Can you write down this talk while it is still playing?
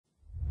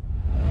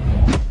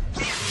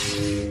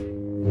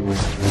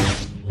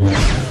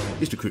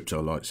It's the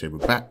Crypto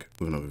Lightsaber back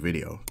with another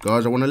video.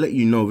 Guys, I want to let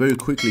you know very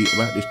quickly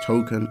about this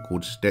token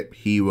called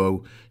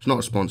StepHero. It's not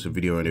a sponsored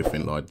video or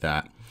anything like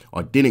that.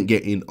 I didn't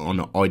get in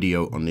on an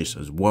IDO on this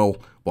as well,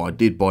 but I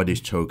did buy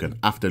this token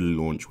after the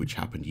launch, which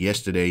happened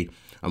yesterday.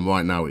 And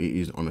right now it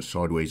is on a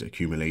sideways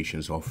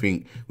accumulation. So I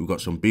think we've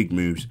got some big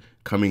moves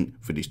coming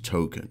for this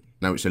token.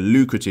 Now it's a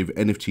lucrative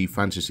NFT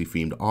fantasy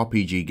themed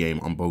RPG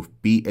game on both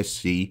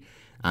BSC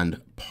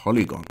and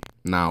Polygon.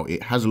 Now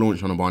it has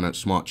launched on a Binance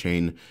Smart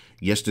Chain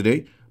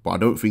yesterday, but I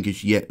don't think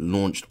it's yet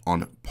launched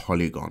on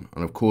Polygon.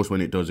 And of course,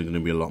 when it does, there's going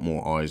to be a lot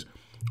more eyes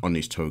on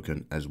this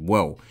token as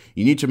well.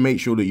 You need to make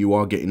sure that you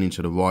are getting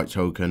into the right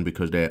token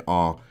because there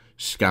are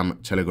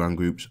scam Telegram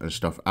groups and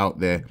stuff out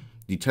there.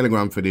 The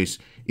Telegram for this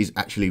is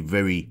actually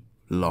very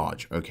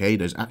large, okay?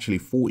 There's actually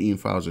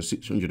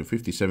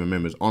 14,657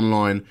 members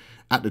online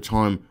at the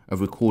time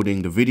of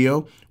recording the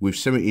video, with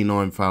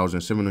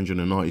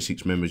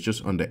 79,796 members,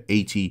 just under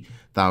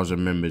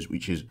 80,000 members,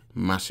 which is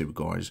massive,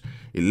 guys.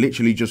 It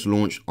literally just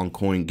launched on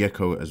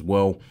CoinGecko as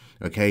well,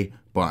 okay?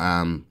 But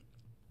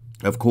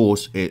of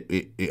course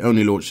it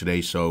only launched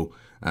today, so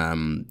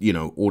you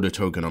know, all the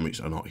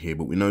tokenomics are not here,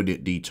 but we know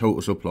that the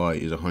total supply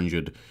is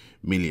 100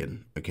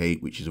 million, okay,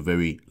 which is a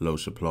very low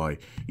supply.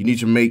 You need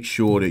to make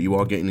sure that you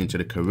are getting into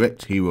the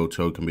correct hero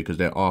token, because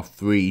there are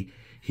 3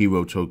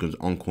 hero tokens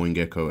on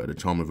CoinGecko at the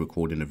time of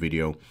recording the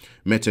video.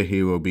 Meta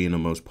Hero being the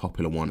most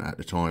popular one at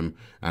the time,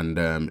 and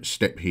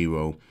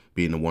StepHero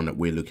being the one that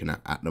we're looking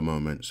at the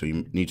moment. So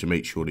you need to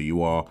make sure that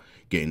you are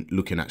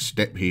looking at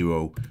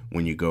StepHero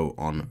when you go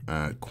on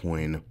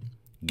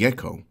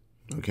CoinGecko.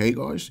 Okay,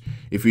 guys,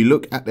 if you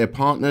look at their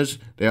partners,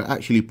 they are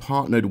actually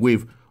partnered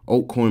with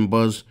Altcoin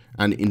Buzz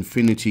and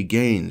Infinity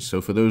Gains.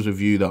 So for those of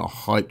you that are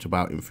hyped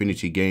about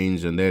Infinity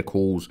Gains and their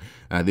calls,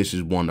 this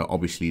is one that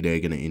obviously they're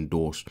going to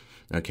endorse.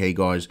 Okay,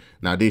 guys,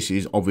 now this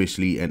is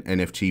obviously an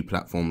NFT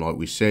platform, like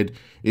we said.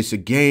 It's a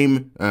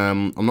game.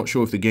 I'm not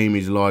sure if the game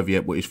is live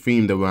yet, but it's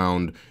themed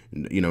around,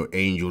 you know,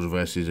 angels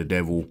versus a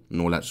devil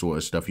and all that sort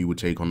of stuff. You would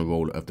take on the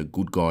role of the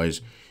good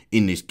guys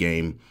in this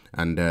game,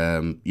 and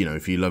you know,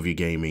 if you love your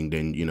gaming,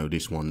 then you know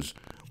this one's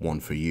one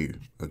for you.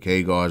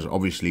 Okay, guys,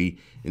 obviously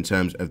in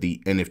terms of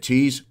the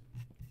NFTs,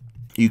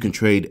 you can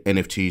trade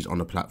NFTs on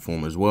the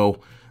platform as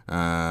well.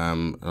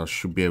 I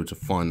should be able to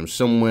find them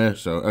somewhere.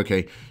 So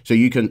okay, so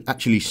you can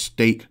actually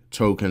stake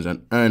tokens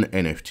and earn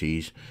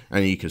NFTs,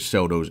 and you can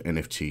sell those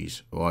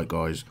NFTs. All right,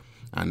 guys.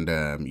 And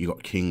you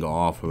got King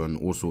Arthur and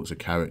all sorts of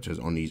characters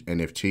on these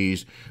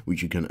NFTs,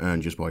 which you can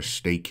earn just by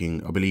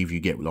staking. I believe you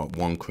get like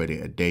 1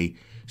 credit a day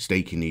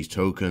staking these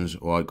tokens.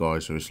 All right,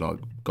 guys, so it's like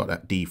got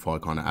that DeFi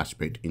kind of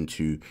aspect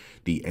into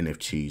the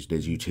NFTs.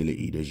 There's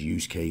utility, there's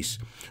use case,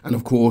 and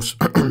of course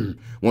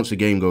once the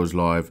game goes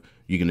live,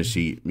 you're going to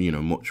see, you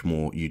know, much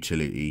more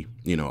utility,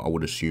 you know, I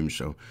would assume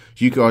so.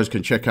 So you guys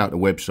can check out the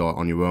website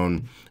on your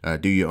own,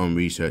 do your own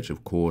research,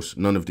 of course.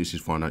 None of this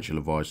is financial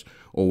advice.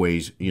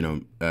 Always, you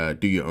know,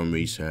 do your own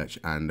research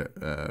and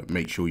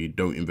make sure you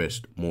don't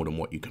invest more than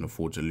what you can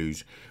afford to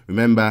lose.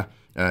 Remember,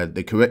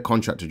 the correct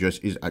contract address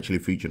is actually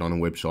featured on the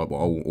website, but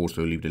I will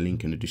also leave the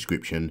link in the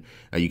description.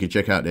 You can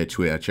check out their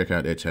Twitter, check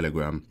out their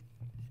Telegram.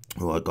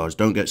 All right, guys,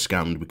 don't get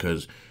scammed,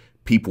 because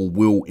people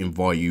will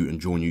invite you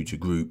and join you to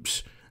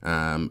groups.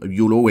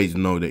 You'll always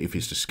know that if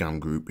it's a scam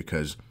group,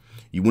 because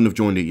you wouldn't have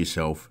joined it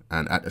yourself,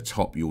 and at the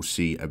top you'll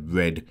see a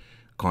red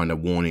kind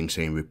of warning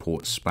saying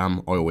report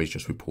spam. I always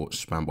just report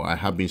spam, but I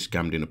have been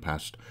scammed in the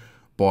past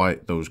by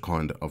those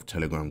kind of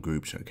Telegram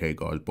groups. Okay,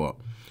 guys, but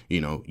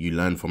you know, you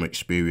learn from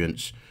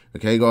experience.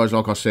 Okay, guys,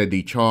 like I said,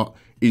 the chart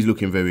is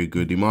looking very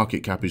good. The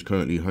market cap is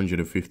currently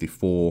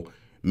 154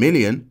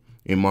 million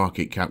in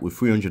market cap, with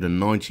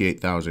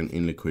 398,000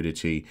 in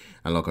liquidity,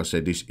 and like I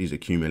said, this is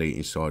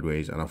accumulating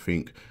sideways, and I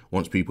think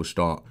once people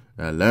start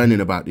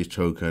learning about this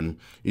token,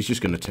 it's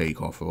just going to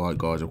take off. All right,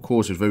 guys, of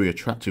course it's very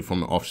attractive from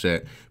the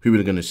offset. People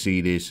are going to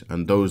see this,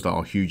 and those that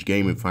are huge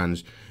gaming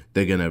fans,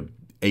 they're going to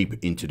ape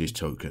into this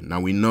token. Now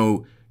we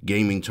know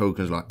gaming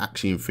tokens like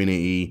Axie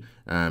Infinity,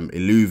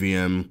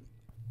 Illuvium,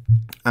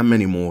 and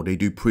many more, they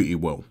do pretty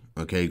well.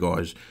 Okay,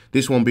 guys,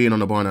 this one being on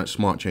the Binance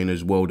Smart Chain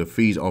as well, the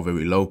fees are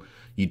very low.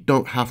 You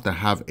don't have to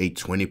have a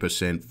 20%,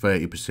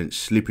 30%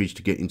 slippage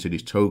to get into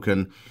this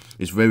token.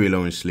 It's very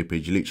low in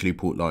slippage. You literally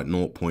put like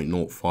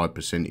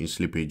 0.05% in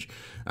slippage,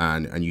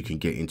 and you can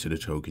get into the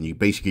token. You're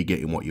basically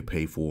getting what you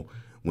pay for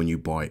when you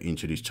buy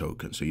into this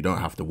token. So you don't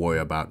have to worry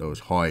about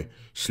those high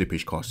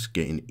slippage costs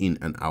getting in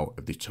and out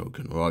of this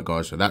token. All right,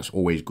 guys, so that's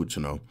always good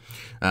to know.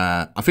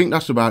 I think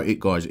that's about it,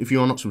 guys. If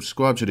you are not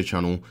subscribed to the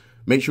channel,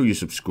 make sure you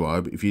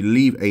subscribe. If you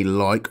leave a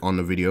like on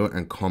the video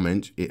and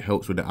comment, it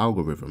helps with the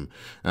algorithm.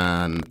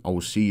 And I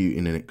will see you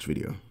in the next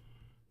video.